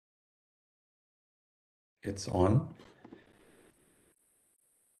It's on.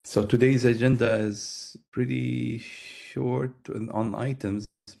 So today's agenda is pretty short on items,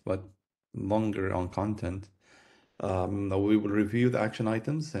 but longer on content. We will review the action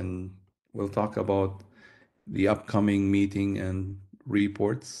items and we'll talk about the upcoming meeting and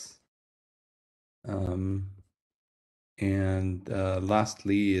reports. And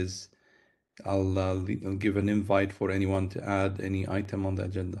lastly is I'll give an invite for anyone to add any item on the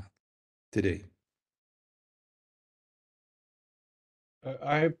agenda today.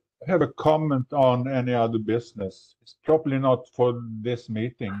 I have a comment on any other business. It's probably not for this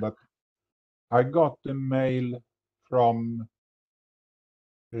meeting, but I got a mail from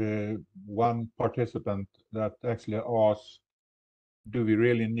one participant that actually asked, do we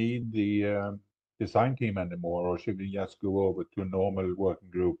really need the design team anymore, or should we just go over to normal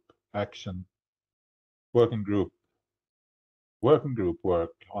working group action, working group work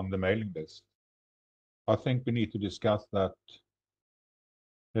on the mailing list? I think we need to discuss that.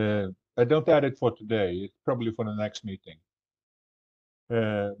 I don't add it for today. It's probably for the next meeting.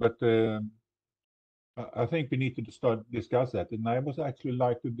 But I think we need to start discuss that, and I would actually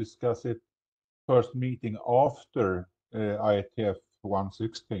like to discuss it first meeting after IETF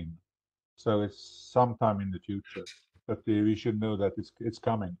 116. So it's sometime in the future, but we should know that it's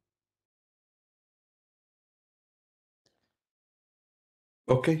coming.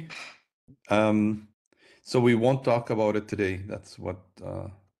 Okay. So we won't talk about it today. That's what.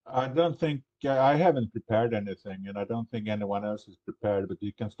 I don't think I haven't prepared anything, and I don't think anyone else is prepared. But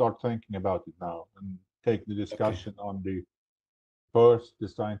you can start thinking about it now and take the discussion on the first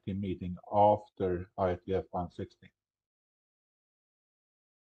design team meeting after IETF 116.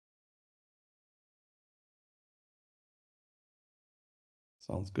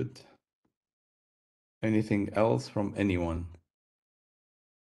 Sounds good. Anything else from anyone?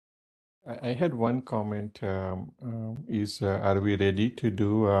 I had one comment. Are we ready to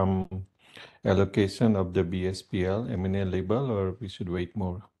do allocation of the BSPL M&A label, or we should wait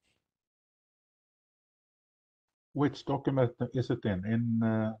more? Which document is it in?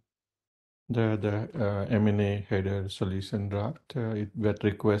 The M&A header solution draft that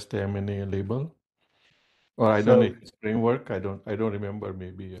requests the M&A label, or I don't know if it's framework. I don't remember.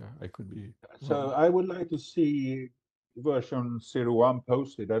 Maybe I could be. So I would like to see version 01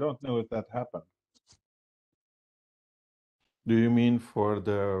 posted. I don't know if that happened. Do you mean for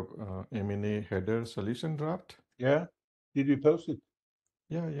the M&A header solution draft? Yeah. Did you post it?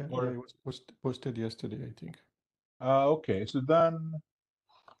 Yeah. It was posted yesterday, I think. Okay. So then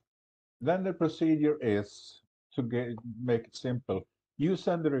the procedure is to make it simple. You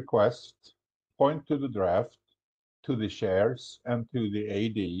send the request, point to the draft, to the shares, and to the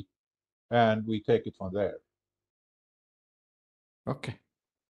AD, and we take it from there. Okay.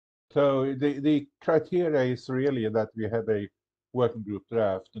 So the criteria is really that we have a working group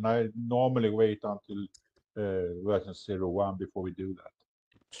draft, and I normally wait until version 01 before we do that.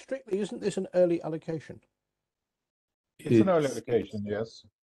 Strictly, isn't this an early allocation? It's an early allocation, yes.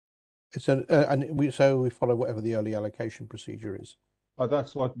 It's an we follow whatever the early allocation procedure is. But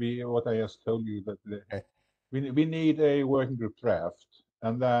that's what I just told you, that we need a working group draft,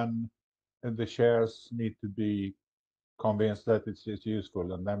 and then the shares need to be convinced that it's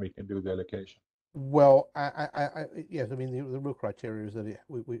useful, and then we can do the allocation. Well, yes. I mean, the real criteria is that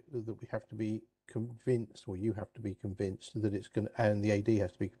we have to be convinced, or you have to be convinced that it's going to, and the AD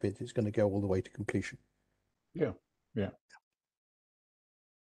has to be convinced it's going to go all the way to completion. Yeah.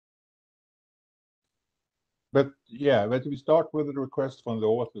 But we start with a request from the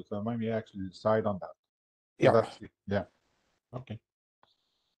authors, and then we actually decide on that. So yeah. Okay.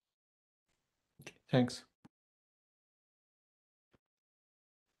 Thanks.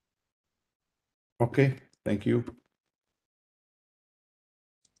 Okay, thank you.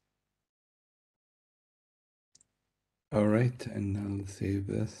 All right, and I'll save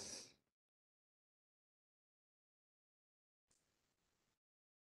this.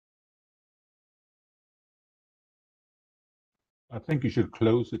 I think you should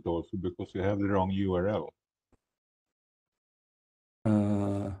close it also because you have the wrong URL.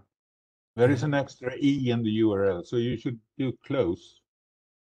 There is an extra E in the URL, so you should do close.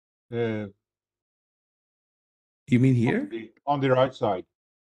 You mean here? On the right side,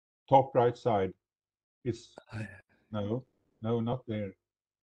 top right side. It's no, not there.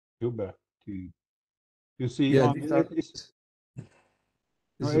 Go back to. You see, yeah, this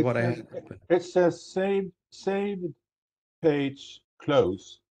is what I have open. It says save page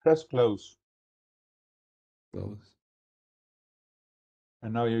close. Press close. Close.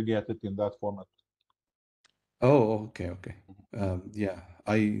 And now you get it in that format. Oh, okay.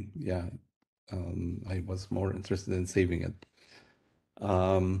 I was more interested in saving it.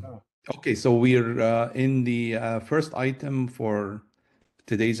 Oh. Okay, so we're in the first item for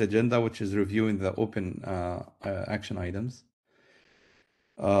today's agenda, which is reviewing the open action items.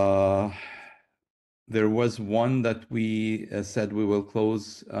 There was one that we said we will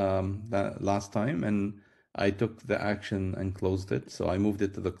close that last time, and I took the action and closed it. So I moved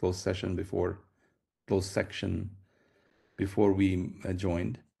it to the closed section closed section before we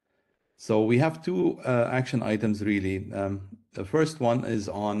joined. So we have two action items really. The first one is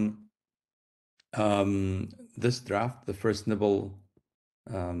on this draft, the first nibble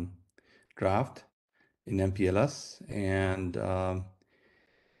draft in MPLS,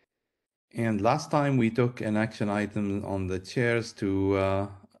 and last time we took an action item on the chairs to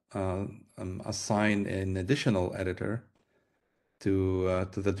assign an additional editor to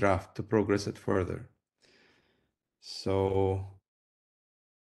the draft to progress it further. So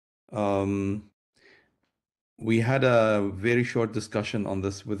we had a very short discussion on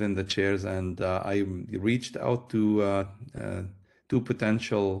this within the chairs, and I reached out to two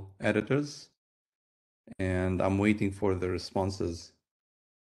potential editors, and I'm waiting for the responses.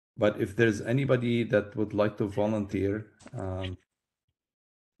 But if there's anybody that would like to volunteer,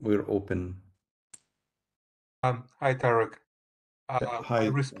 we're open. Hi, Tarek. I Hi.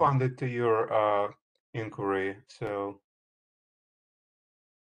 responded to your inquiry. So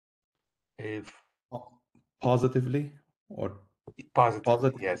if Positively or positive,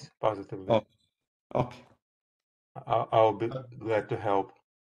 positive? yes, positively, Oh, okay. I'll be glad to help.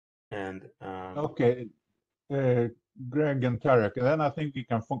 And Okay, Greg and Tarek, and then I think we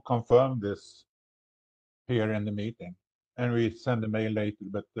can confirm this here in the meeting, and we send a mail later.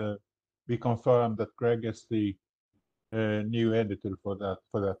 But we confirm that Greg is the new editor for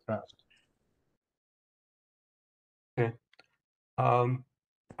that draft. okay,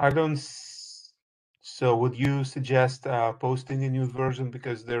 I don't. So, would you suggest posting a new version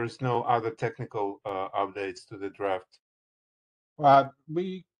because there is no other technical updates to the draft?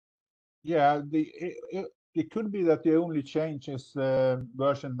 It could be that the only change is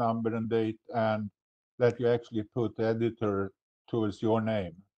version number and date, and that you actually put editor towards your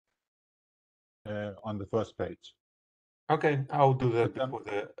name on the first page. Okay, I'll do that But then- before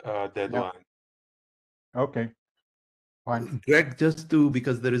the deadline. Okay, fine. Greg,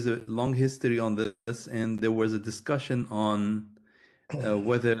 because there is a long history on this, and there was a discussion on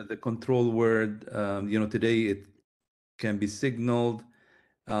whether the control word, today it can be signaled.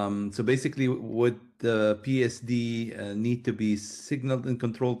 So basically, would the PSD need to be signaled in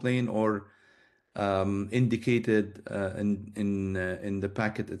control plane or indicated in the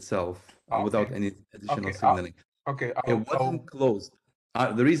packet itself without Okay. any additional Okay, signaling? Okay, It wasn't closed.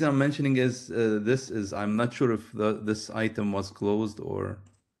 The reason I'm mentioning is I'm not sure if this item was closed or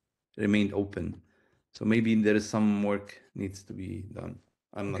remained open. So maybe there is some work needs to be done.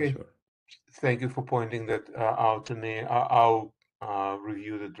 I'm not Okay. sure. Thank you for pointing that out to me. I'll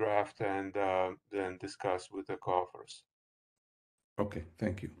review the draft and then discuss with the co-authors. Okay,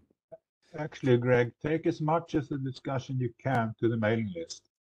 thank you. Actually, Greg, take as much as the discussion you can to the mailing list.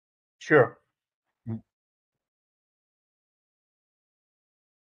 Sure. Mm.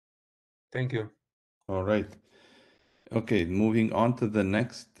 Thank you. All right. Okay, moving on to the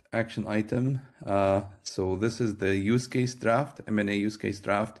next action item. So this is the use case draft, M&A use case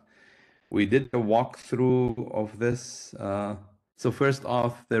draft. We did a walkthrough of this. So first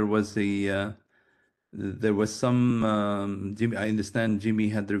off, there was some Jimmy. I understand Jimmy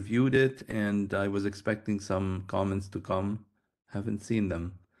had reviewed it, and I was expecting some comments to come. Haven't seen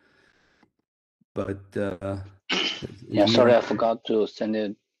them, but Yeah, we sorry, are I forgot to send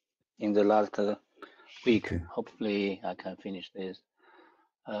it in the last week. okay. Hopefully, I can finish this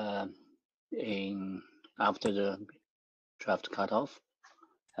in after the draft cutoff.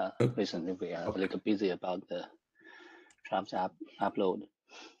 Recently, we are a little busy about the draft upload.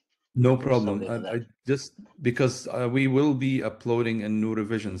 No So problem. sorry for that. I just because we will be uploading a new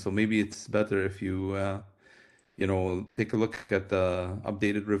revision, so maybe it's better if you take a look at the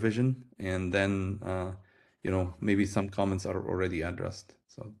updated revision, and then maybe some comments are already addressed.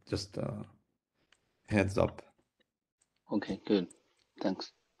 So just heads up. Okay, good.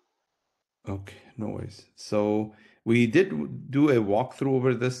 Thanks. Okay, no worries. So we did do a walkthrough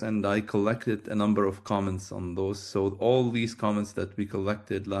over this, and I collected a number of comments on those. So all these comments that we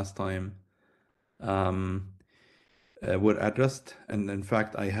collected last time were addressed, and in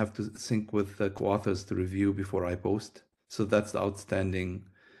fact, I have to sync with the co-authors to review before I post. So that's the outstanding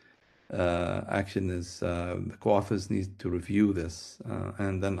action is the co-authors need to review this,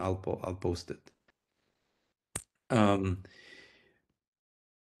 and then I'll post it.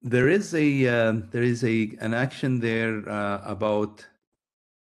 There is an action there about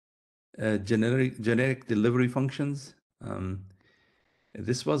generic delivery functions.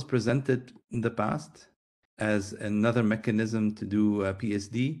 This was presented in the past as another mechanism to do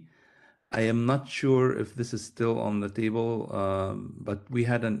PSD. I am not sure if this is still on the table, but we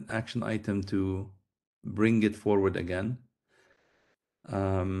had an action item to bring it forward again.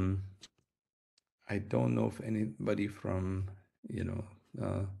 I don't know if anybody from,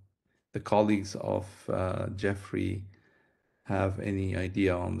 the colleagues of Jeffrey have any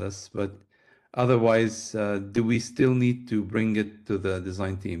idea on this, but otherwise, do we still need to bring it to the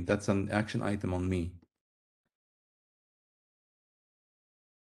design team? That's an action item on me.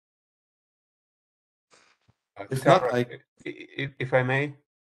 If not, if I may.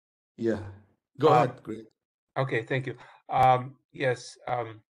 Yeah, go ahead, Greg. Okay, thank you. Yes,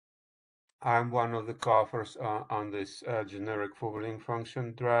 I'm one of the co-authors on this generic forwarding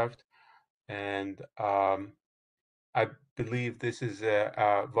function draft, and I believe this is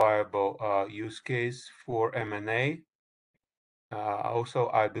a viable use case for M&A.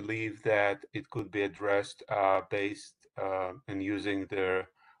 Also, I believe that it could be addressed based and using their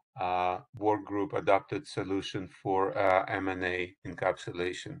work group adopted solution for M&A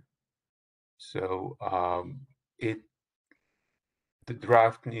encapsulation. So the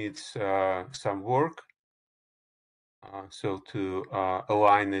draft needs some work. So to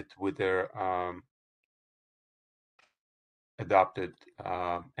align it with their adopted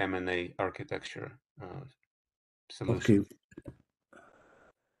M&A architecture solution. Okay.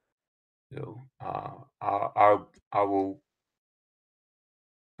 So I will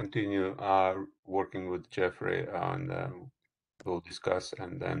continue working with Jeffrey and we'll discuss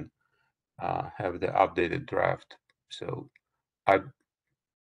and then have the updated draft. So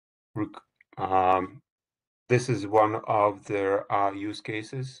this is one of their use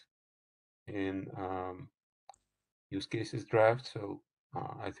cases in use cases draft. So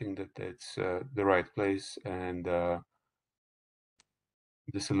I think that it's the right place, and the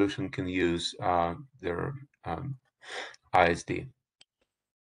solution can use their ISD.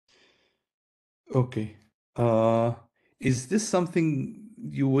 Okay. Is this something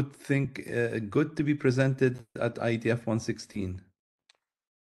you would think good to be presented at IETF 116?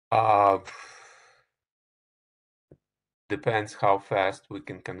 Depends how fast we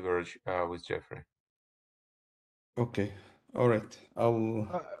can converge with Jeffrey. Okay. All right. I'll.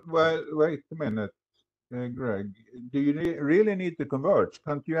 Well, wait a minute, Greg. Do you really need to converge?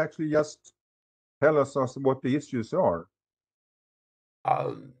 Can't you actually just tell us what the issues are?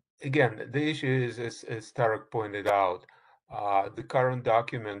 Again, the issue is, as Tarek pointed out, the current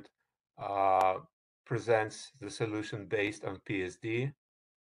document presents the solution based on PSD,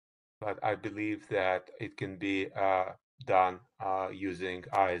 but I believe that it can be done using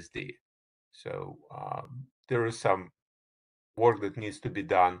ISD. So there is some work that needs to be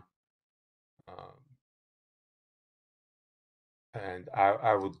done, and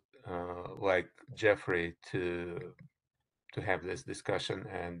I would like Jeffrey to have this discussion,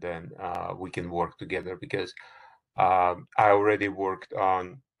 and then we can work together, because I already worked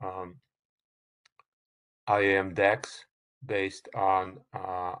on IAM DEX based on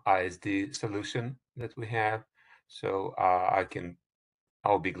ISD solution that we have. So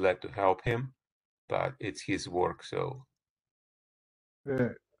I'll be glad to help him, but it's his work. So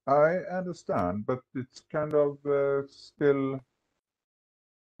I understand, but it's kind of still,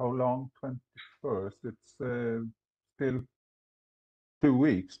 how long? 21st. It's still 2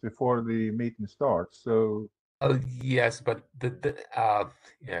 weeks before the meeting starts. So yes, but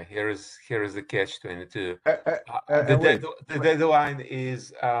yeah, here is the catch-22. wait. The deadline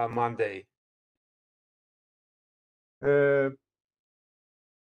is Monday.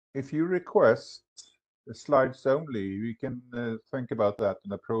 If you request slides only, we can think about that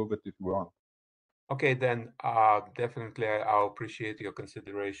and approve it if you want. Okay, then definitely I'll appreciate your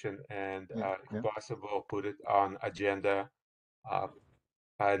consideration, and if possible, put it on agenda.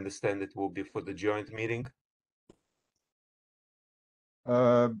 I understand it will be for the joint meeting.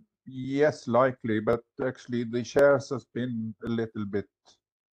 Yes, likely, but actually the shares has been a little bit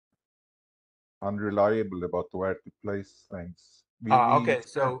unreliable about where to place things. Okay,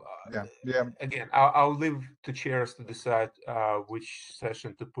 so yeah. Again, I'll leave to chairs to decide which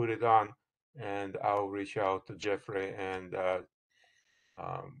session to put it on, and I'll reach out to Jeffrey and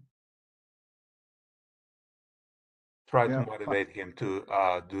try to motivate him to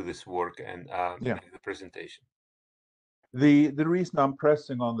do this work and make the presentation. The reason I'm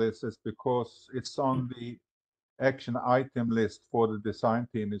pressing on this is because it's on the action item list for the design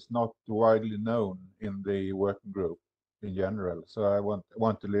team. Is not widely known in the working group. in general. So I want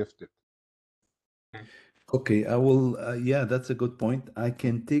to lift it. Okay, I will. Yeah, that's a good point. I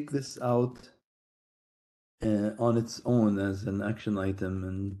can take this out on its own as an action item,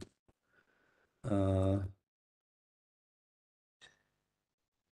 and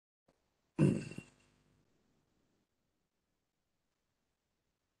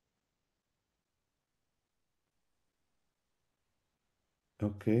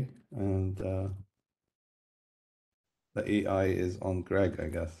okay, and the AI is on Greg, I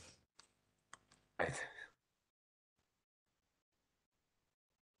guess. Right.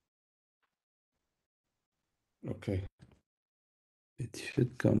 Okay, it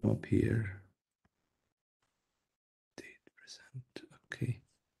should come up here. 8%. Okay,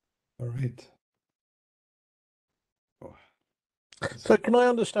 all right. Oh, So can I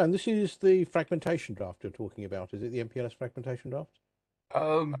understand, this is the fragmentation draft you're talking about, is it the MPLS fragmentation draft?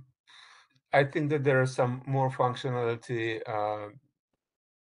 I think that there is some more functionality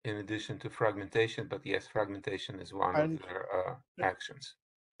in addition to fragmentation, but yes, fragmentation is one of their actions.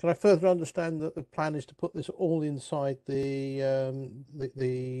 Can I further understand that the plan is to put this all inside the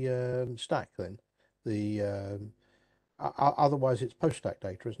stack then? Otherwise it's post-stack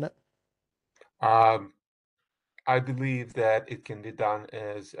data, isn't it? I believe that it can be done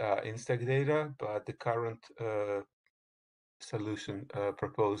as in-stack data, but the current solution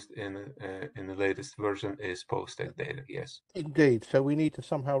proposed in the latest version is post-stack data. Yes. Indeed. So we need to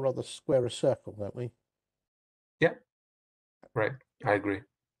somehow or other square a circle, don't we? Yeah. Right. I agree.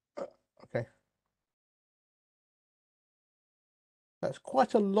 Okay. That's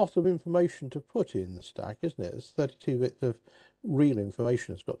quite a lot of information to put in the stack, isn't it? It's 32 bits of real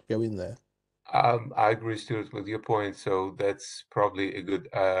information that's got to go in there. I agree, Stuart, with your point. So that's probably a good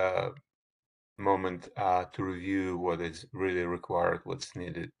moment to review what is really required, what's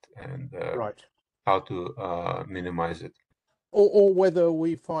needed, and Right. how to minimize it. Or whether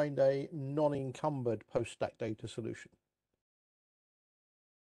we find a non-encumbered post-stack data solution.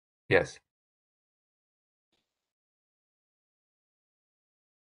 Yes.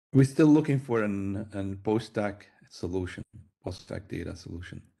 We're still looking for an post-stack solution, post-stack data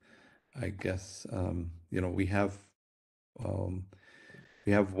solution. I guess we have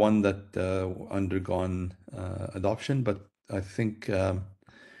one that undergone adoption, but I think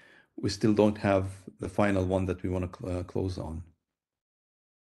we still don't have the final one that we want to close on.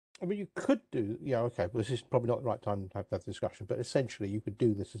 I mean, you could do, yeah, okay, well, this is probably not the right time to have that discussion, but essentially you could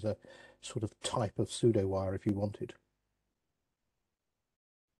do this as a sort of type of pseudo wire if you wanted.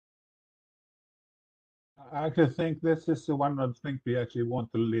 I actually think this is one of the things we actually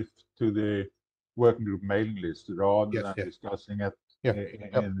want to lift to the working group mailing list rather than discussing it in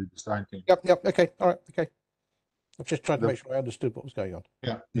the design team. Yep, okay, all right, okay. I'm just trying to make sure I understood what was going on.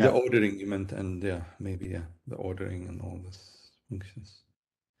 The ordering you meant, and maybe the ordering and all this functions.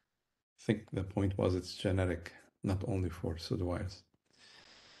 I think the point was it's generic, not only for pseudowires.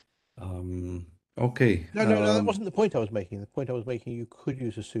 Okay. No, that wasn't the point I was making. The point I was making, you could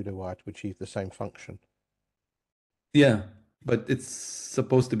use a pseudo wire to achieve the same function. Yeah, but it's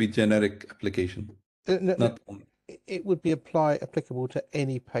supposed to be generic application. No, it would be applicable to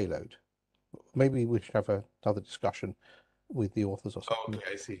any payload. Maybe we should have another discussion with the authors or something.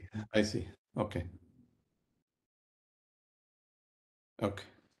 Okay, I see. Okay.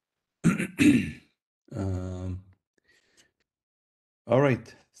 All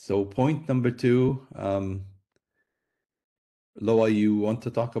right. So point number 2, Loa, you want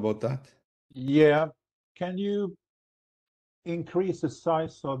to talk about that? Yeah. Can you increase the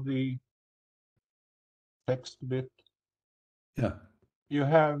size of the text a bit? Yeah. You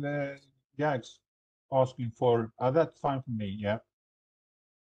have Jags asking for, that's fine for me, yeah.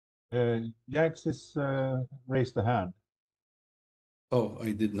 Jags is raised a hand. Oh,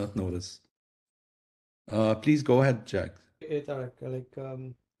 I did not notice. Please go ahead, Jack. Hey, Tarak,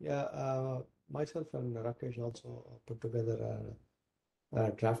 myself and Rakesh also put together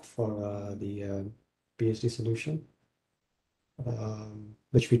a draft for the PhD solution,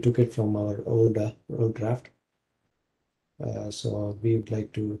 which we took it from our old draft. So we would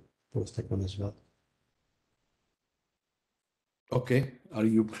like to post that one as well. Okay. Are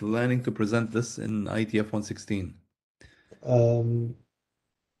you planning to present this in IETF 116?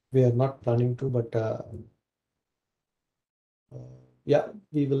 We are not planning to, but yeah,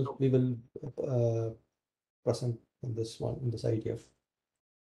 we will present in this one, in this IETF.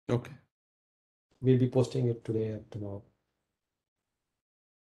 Okay. We'll be posting it today or tomorrow.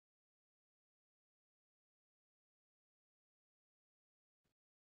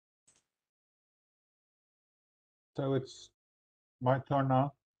 So it's my turn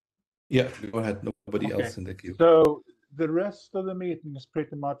now. Yeah, go ahead. Nobody else in the queue. So The rest of the meeting is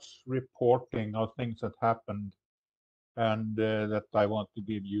pretty much reporting of things that happened and that I want to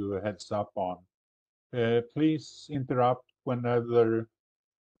give you a heads up on. Please interrupt whenever.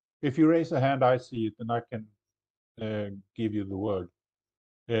 If you raise a hand, I see it, and I can give you the word.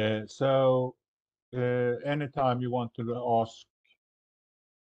 So anytime you want to ask,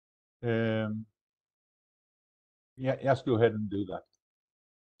 yeah, just go ahead and do that.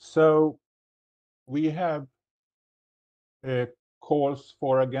 So we have calls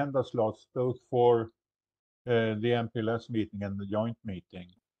for agenda slots, both for the MPLS meeting and the joint meeting.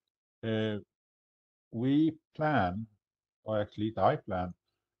 We plan, or actually I plan,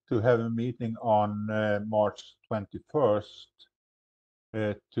 to have a meeting on March 21st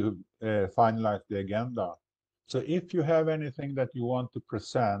to finalize the agenda. So if you have anything that you want to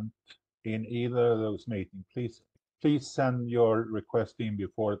present in either of those meetings, please send your request in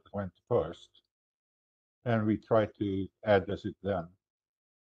before the 21st, and we try to address it then.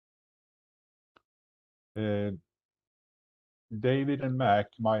 David and Mac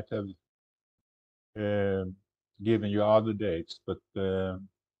might have given you other dates, but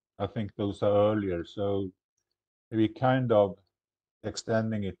I think those are earlier, so we kind of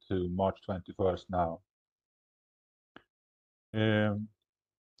extending it to March 21st now.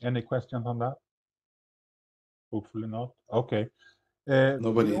 Any questions on that? Hopefully not. Okay.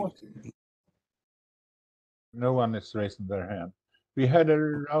 Nobody. No one is raising their hand. We had a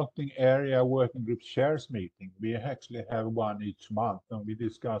routing area working group shares meeting. We actually have one each month, and we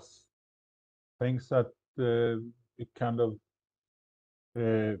discuss things that it kind of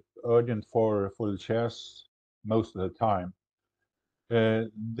urgent for the shares most of the time.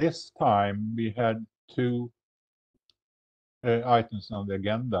 This time we had two items on the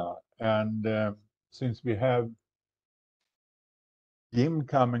agenda, and since we have Jim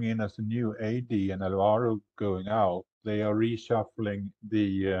coming in as a new AD and Alvaro going out, they are reshuffling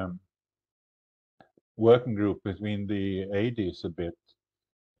the working group between the ADs a bit.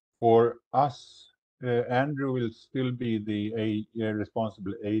 For us, Andrew will still be the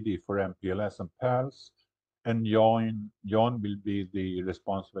responsible AD for MPLS and PALS, and John will be the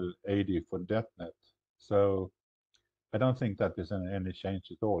responsible AD for DetNet. So I don't think that there's any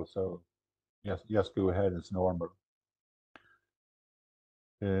change at all. So just go ahead as normal.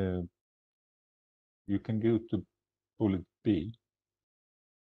 You can go to bullet B.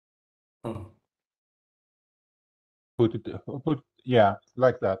 Oh. Yeah,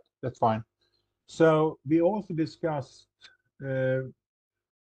 like that. That's fine. So we also discussed IETF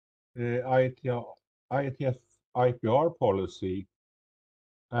IPR policy,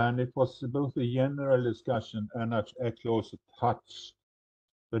 and it was both a general discussion and actually also touched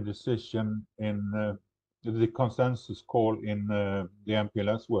the decision in the consensus call in the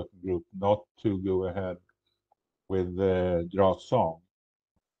MPLS working group not to go ahead with the draft song.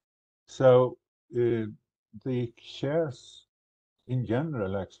 So the shares in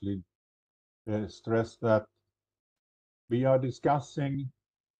general actually stress that we are discussing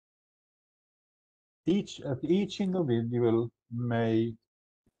each individual may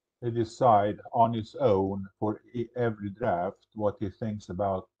decide on its own for every draft what he thinks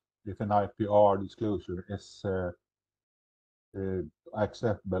about if an IPR disclosure is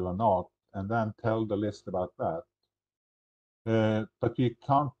acceptable or not, and then tell the list about that. But we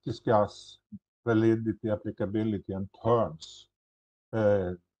can't discuss validity, applicability, and terms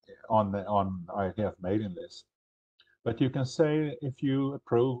on IETF mailing list. But you can say if you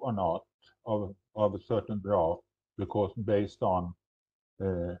approve or not of a certain draft because based on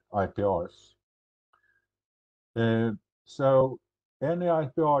IPRs. So any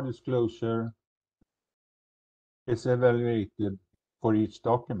IPR disclosure is evaluated for each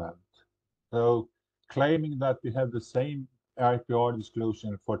document. So claiming that we have the same IPR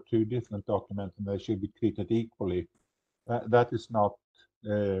disclosure for two different documents and they should be treated equally, that is not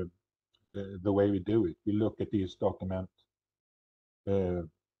the way we do it. We look at each document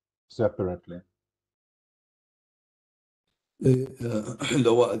separately.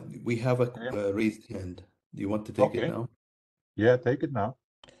 Loa, we have a raised hand. Do you want to take it now? Yeah, take it now.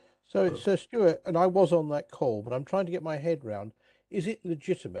 So Stuart, and I was on that call, but I'm trying to get my head round. Is it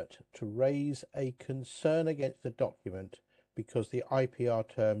legitimate to raise a concern against the document because the IPR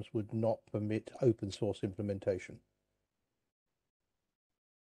terms would not permit open source implementation?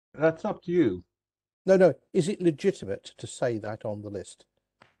 That's up to you. No. Is it legitimate to say that on the list?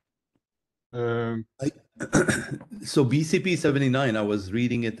 So BCP 79, I was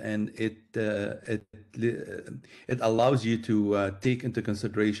reading it, and it allows you to take into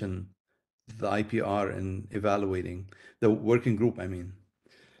consideration the IPR in evaluating the working group. I mean,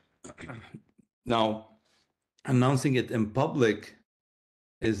 now announcing it in public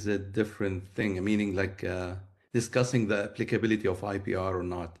is a different thing, meaning like discussing the applicability of IPR or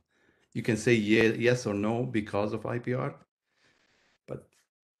not. You can say yes or no because of IPR, but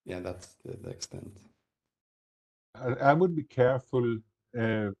yeah, that's the extent. I would be careful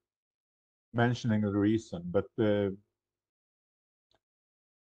mentioning the reason, but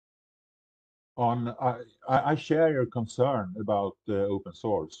I share your concern about open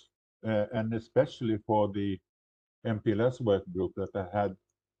source, and especially for the MPLS work group that I had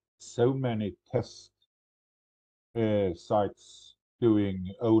so many test sites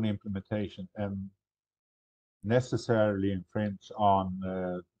doing own implementation and necessarily infringe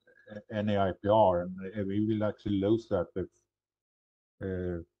on any IPR, and we will actually lose that if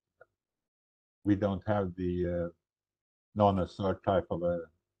we don't have the non-assert type of a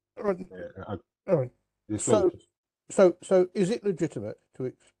All right. disclosure. So is it legitimate to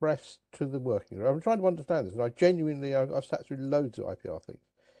express to the working group? I'm trying to understand this, and I genuinely, I've sat through loads of IPR things.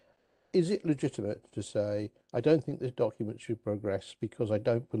 Is it legitimate to say, I don't think this document should progress because I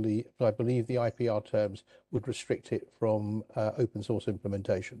believe the IPR terms would restrict it from open source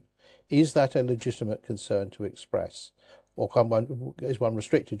implementation? Is that a legitimate concern to express? Or is one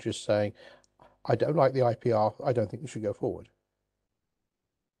restricted just saying, I don't like the IPR, I don't think it should go forward?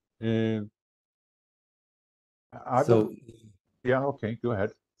 Yeah, okay, go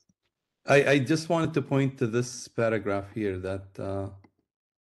ahead. I just wanted to point to this paragraph here that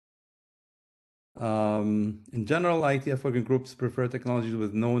in general, IETF working groups prefer technologies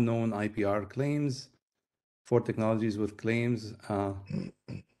with no known IPR claims for technologies with claims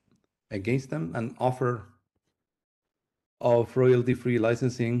against them and offer of royalty-free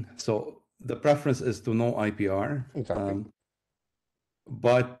licensing. So the preference is to no IPR. Exactly.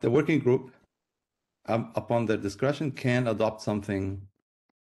 But the working group, upon their discretion, can adopt something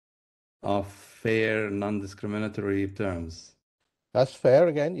of fair, non-discriminatory terms. That's fair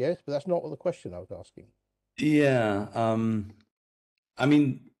again, yes, but that's not what the question I was asking. Yeah, I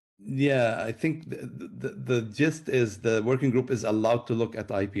mean, yeah, I think the gist is the working group is allowed to look at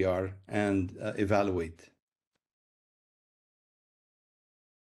IPR and evaluate.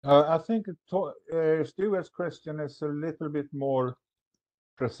 I think Stuart's question is a little bit more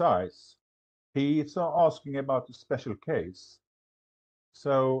precise. He's asking about a special case.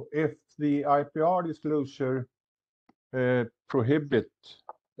 So if the IPR disclosure prohibit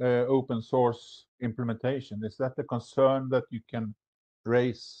open source implementation, is that a concern that you can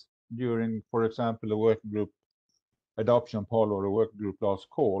raise during, for example, a working group adoption poll or a working group last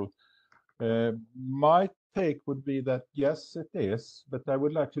call? My take would be that yes, it is, but I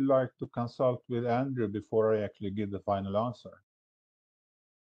would like to consult with Andrew before I actually give the final answer.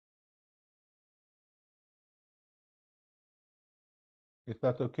 Is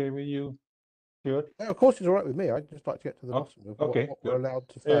that okay with you, Stuart? Yeah, of course, it's all right with me. I'd just like to get to the bottom of what we're allowed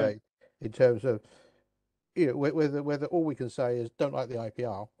to say in terms of, you know, whether all we can say is don't like the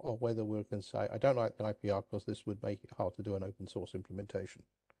IPR, or whether we can say I don't like the IPR because this would make it hard to do an open source implementation.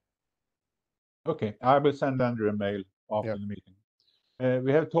 Okay, I will send Andrew a mail after the meeting.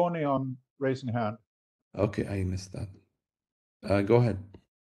 We have Tony on raising hand. Okay, I missed that. Go ahead,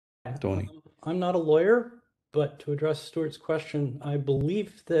 Tony. I'm not a lawyer, but to address Stuart's question, I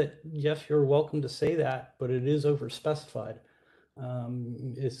believe that, yes, you're welcome to say that, but it is overspecified.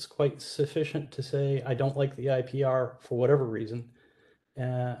 It's quite sufficient to say, I don't like the IPR for whatever reason,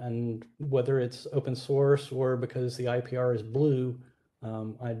 and whether it's open source or because the IPR is blue,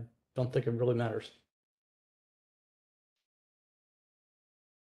 I don't think it really matters.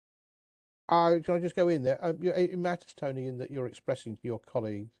 Can I just go in there? It matters, Tony, in that you're expressing to your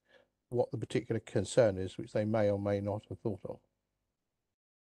colleagues what the particular concern is, which they may or may not have thought of.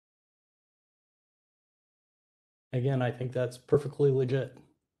 Again, I think that's perfectly legit.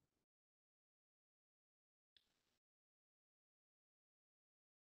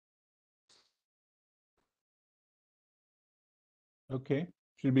 Okay,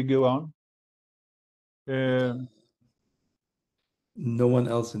 should we go on? No one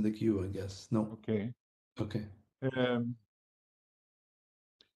else in the queue, I guess. No. Okay. Okay.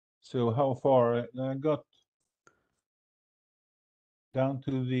 So how far? I got down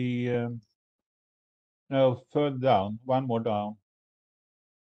to the no, further down, one more down.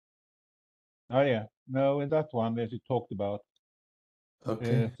 Oh yeah, no, in that one that you talked about.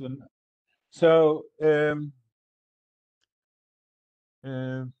 Okay. So there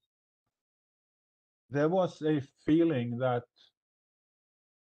was a feeling that,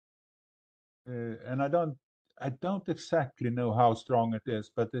 and I don't exactly know how strong it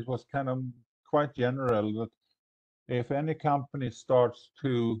is, but it was kind of quite general that if any company starts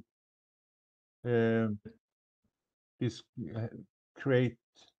to create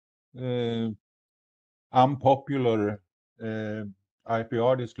unpopular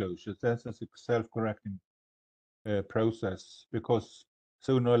IPR disclosures. That's a self-correcting process, because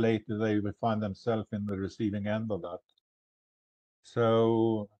sooner or later they will find themselves in the receiving end of that.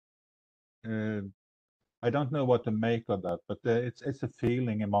 So I don't know what to make of that, but it's a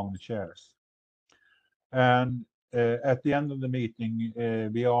feeling among the chairs. And at the end of the meeting,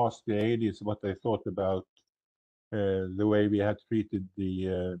 we asked the ADs what they thought about the way we had treated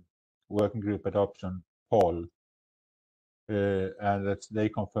the working group adoption poll, and they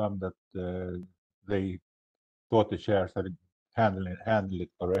confirmed that they thought the chairs had handled it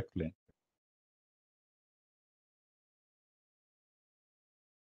correctly.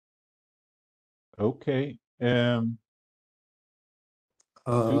 Okay.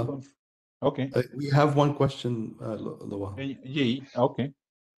 Okay. We have one question, Loa. G. Okay.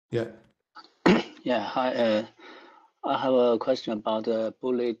 Yeah. Yeah. Hi. I have a question about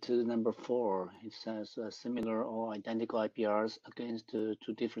bullet number 4. It says similar or identical IPRs against two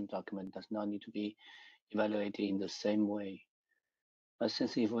different documents does not need to be evaluated in the same way. But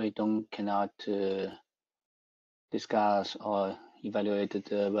since if we cannot discuss or evaluate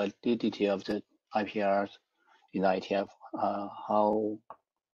the validity of the IPRs in IETF,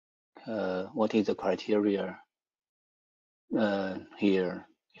 what is the criteria here?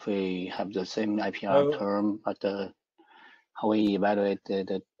 If we have the same IPR term, but how we evaluate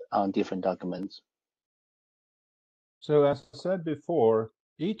the on different documents? So as I said before,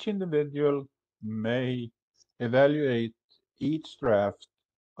 each individual may evaluate each draft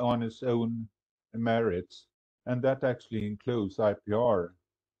on its own merits, and that actually includes IPR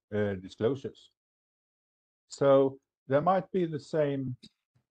disclosures. So there might be the same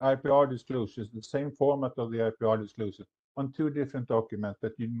IPR disclosures, the same format of the IPR disclosure on two different documents,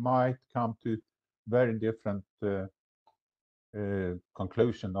 that you might come to very different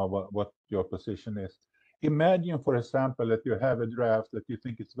conclusion of what your position is. Imagine, for example, that you have a draft that you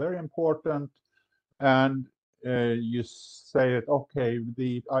think is very important, and you say that, okay,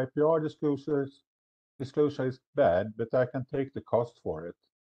 the IPR disclosure is bad, but I can take the cost for it,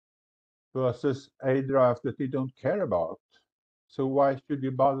 versus a draft that you don't care about. So why should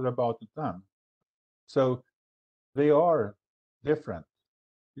you bother about it then? So they are different.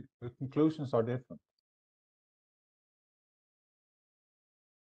 The conclusions are different.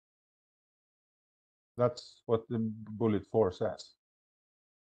 That's what the bullet 4 says.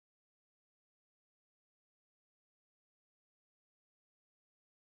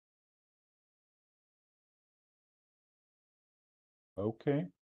 Okay.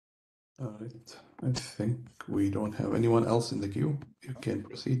 All right. I think we don't have anyone else in the queue. You can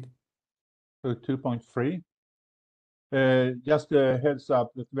proceed. So 2.3. Just a heads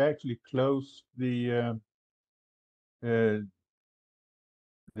up that we actually closed the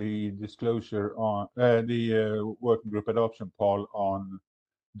disclosure on the working group adoption poll on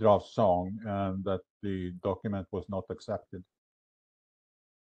draft song, and that the document was not accepted.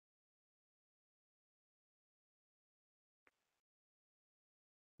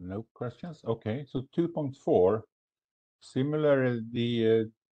 No questions? Okay, so 2.4, similarly,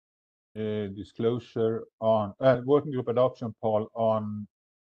 the disclosure on working group adoption poll on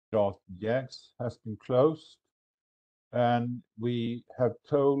draft JAGs has been closed, and we have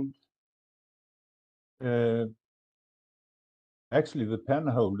told actually the pen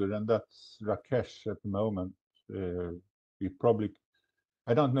holder, and that's Rakesh at the moment. We probably,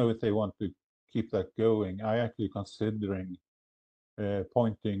 I don't know if they want to keep that going. I actually considering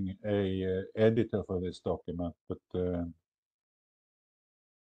appointing a editor for this document, but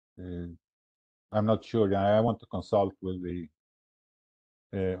I'm not sure. I want to consult with the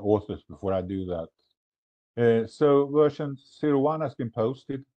authors before I do that. So version 01 has been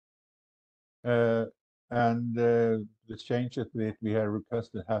posted, and the changes that we have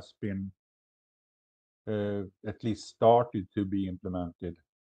requested has been at least started to be implemented.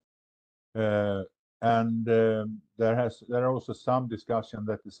 And there are also some discussion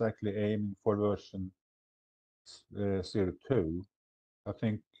that is actually aiming for version 02. I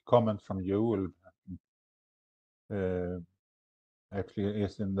think comment from Joel actually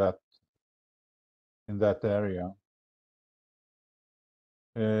is in that area.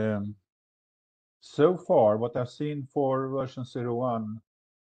 So far, what I've seen for version 01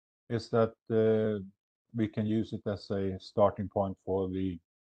 is that we can use it as a starting point for the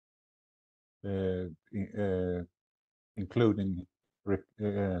including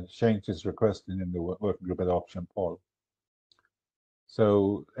changes requested in the working group adoption poll.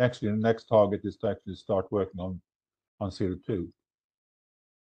 So actually, the next target is to actually start working on 02.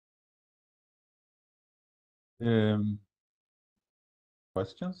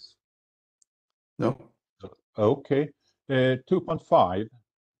 Questions? No. Okay. 2.5.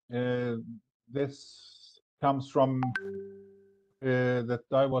 This comes from that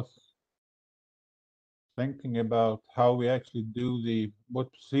I was thinking about how we actually do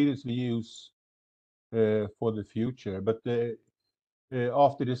what procedures we use for the future. But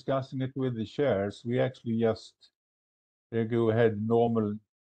after discussing it with the chairs, we actually just go ahead normal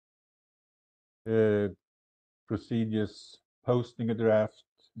procedures, posting a draft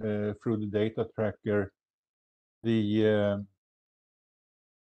through the data tracker, the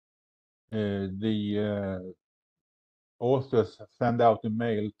authors send out a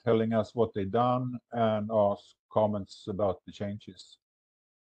mail telling us what they've done and ask comments about the changes.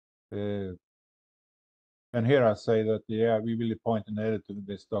 And here I say that, yeah, we will appoint an editor to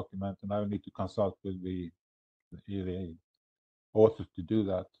this document, and I will need to consult with the author to do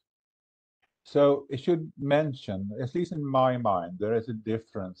that. So it should mention, at least in my mind, there is a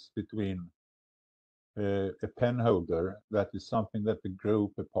difference between a pen holder, that is something that the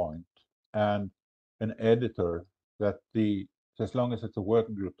group appoint, and an editor that as long as it's a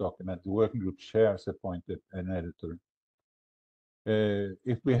working group document, the working group chairs appointed an editor.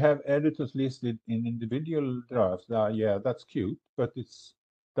 If we have editors listed in individual drafts, yeah, that's cute, but it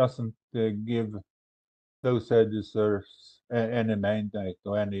doesn't give those editors any mandate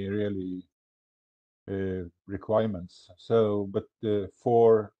or any really requirements. So, but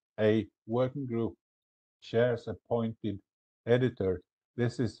for a working group chairs appointed editor,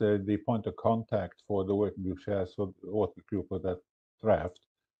 this is the point of contact for the working group chairs or the author group of that draft,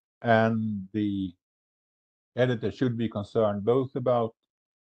 and the editor should be concerned both about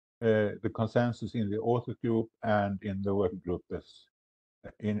the consensus in the author group and in the working group as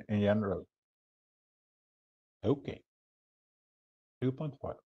in general. Okay.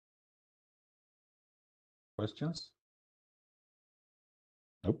 2.5. Questions?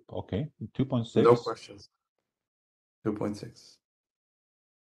 Nope. Okay. 2.6. No questions. 2.6.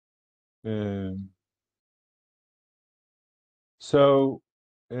 So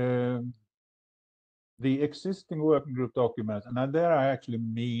the existing working group documents, and there I actually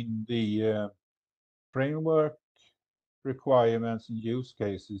mean the framework requirements and use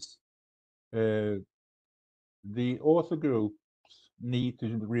cases. The author groups need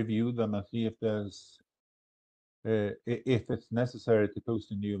to review them and see if there's if it's necessary to post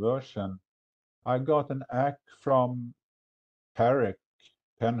a new version. I got an act from Tarek,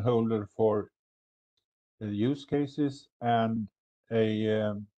 pen holder for use cases, and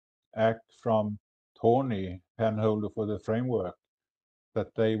a act from Tony, pen holder for the framework,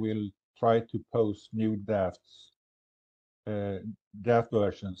 that they will try to post new drafts, draft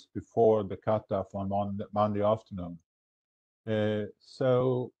versions before the cutoff on Monday afternoon.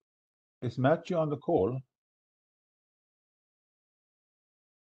 So is Matthew on the call?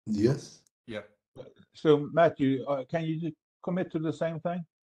 Yes. Yeah. So Matthew, can you commit to the same thing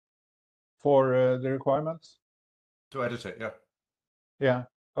for the requirements? To edit it, yeah. Yeah.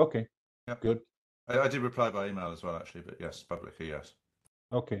 Okay. Yeah. Good. I did reply by email as well, actually, but yes, publicly, yes.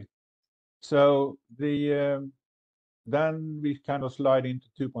 Okay. So then we kind of slide into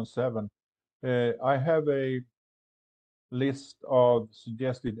 2.7. I have a list of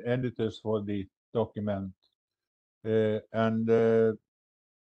suggested editors for the document, and the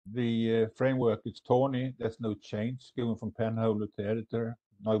framework is Tony. There's no change going from pen holder to editor,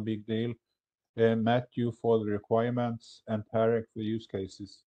 no big deal. Matthew for the requirements, and Tarek for use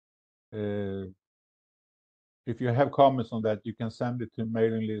cases. If you have comments on that, you can send it to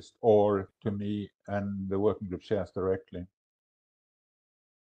mailing list or to me and the working group chairs directly.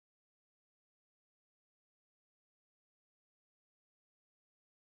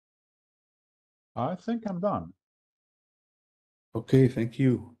 I think I'm done. Okay, thank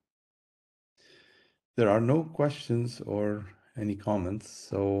you. There are no questions or any comments.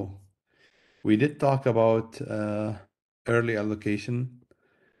 So we did talk about early allocation.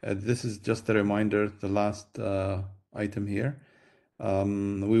 This is just a reminder, the last item here.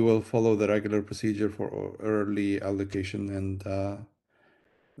 We will follow the regular procedure for early allocation, and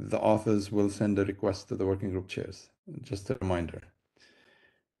the authors will send a request to the working group chairs. Just a reminder.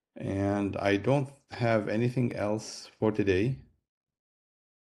 And I don't have anything else for today.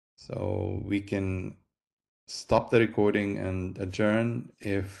 So we can stop the recording and adjourn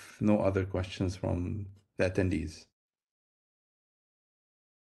if no other questions from the attendees.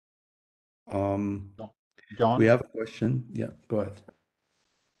 John? We have a question. Yeah, go ahead.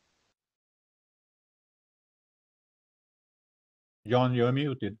 John, you're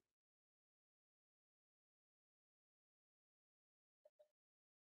muted.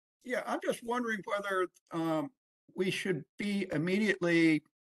 Yeah, I'm just wondering whether we should be immediately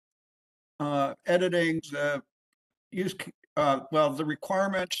editing the the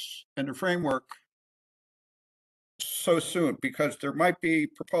requirements and the framework so soon, because there might be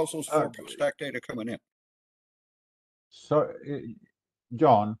proposals for post-stack data coming in. So,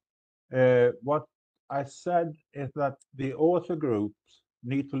 John, what I said is that the author groups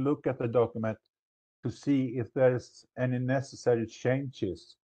need to look at the document to see if there's any necessary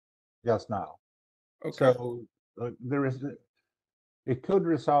changes just now. Okay. So it could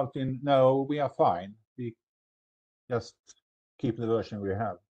result in, no, we are fine. We just keep the version we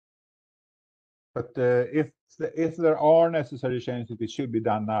have. But if there are necessary changes, it should be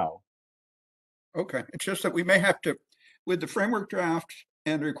done now. Okay, it's just that we may have to, with the framework draft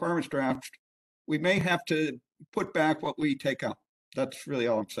and the requirements draft, we may have to put back what we take out. That's really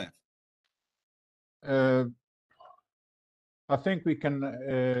all I'm saying. I think we can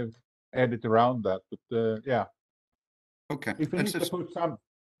edit around that, but yeah. Okay. If we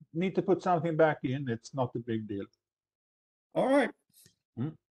need to put something back in, it's not a big deal. All right.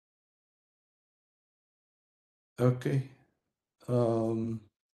 Okay. And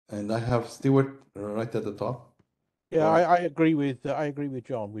I have Stewart right at the top. Yeah, I agree with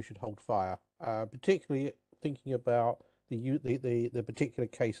John. We should hold fire, particularly thinking about the particular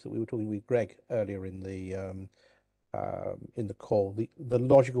case that we were talking with Greg earlier in the call. The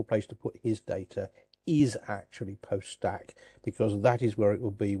logical place to put his data is actually post stack, because that is where it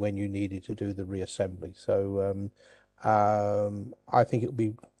will be when you needed to do the reassembly. So I think it would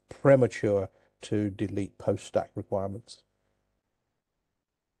be premature to delete post stack requirements.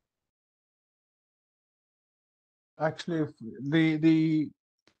 Actually, the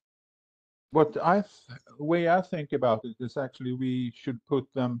way I think about it is actually we should put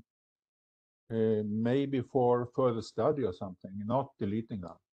them maybe for further study or something, not deleting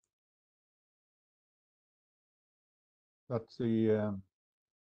them. That's the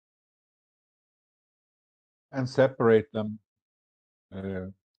and separate them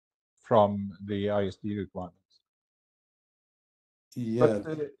from the ISD requirements. Yeah.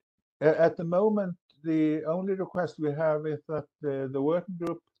 But at the moment, the only request we have is that the working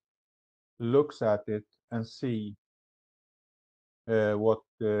group looks at it and see what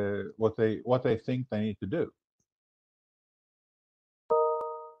they think they need to do.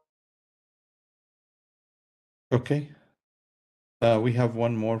 Okay. We have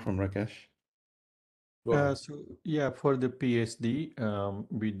one more from Rakesh. So yeah, for the PSD,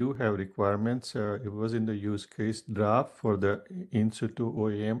 we do have requirements. It was in the use case draft for the in situ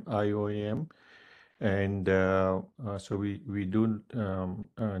OEM, IOEM, and so we do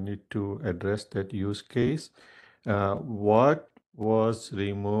need to address that use case. What was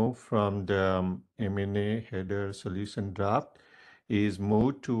removed from the M&A header solution draft is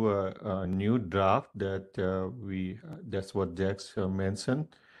moved to a new draft that that's what Jax mentioned.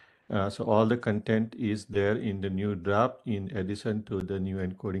 So all the content is there in the new draft in addition to the new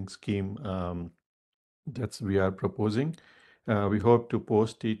encoding scheme that we are proposing. We hope to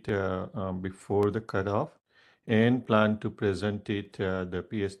post it before the cutoff and plan to present it the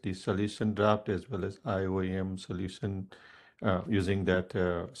PSD solution draft as well as IOM solution using that.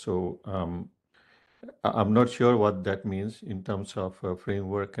 I'm not sure what that means in terms of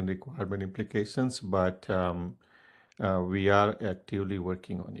framework and requirement implications, but we are actively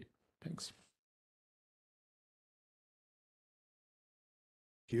working on it. Thanks.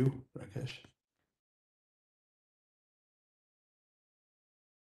 Thank you, Rakesh.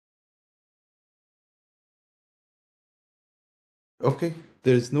 Okay,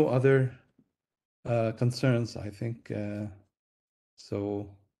 there's no other concerns, I think. So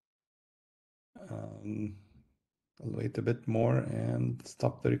I'll wait a bit more and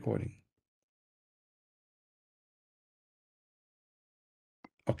stop the recording.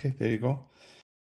 Okay, there you go.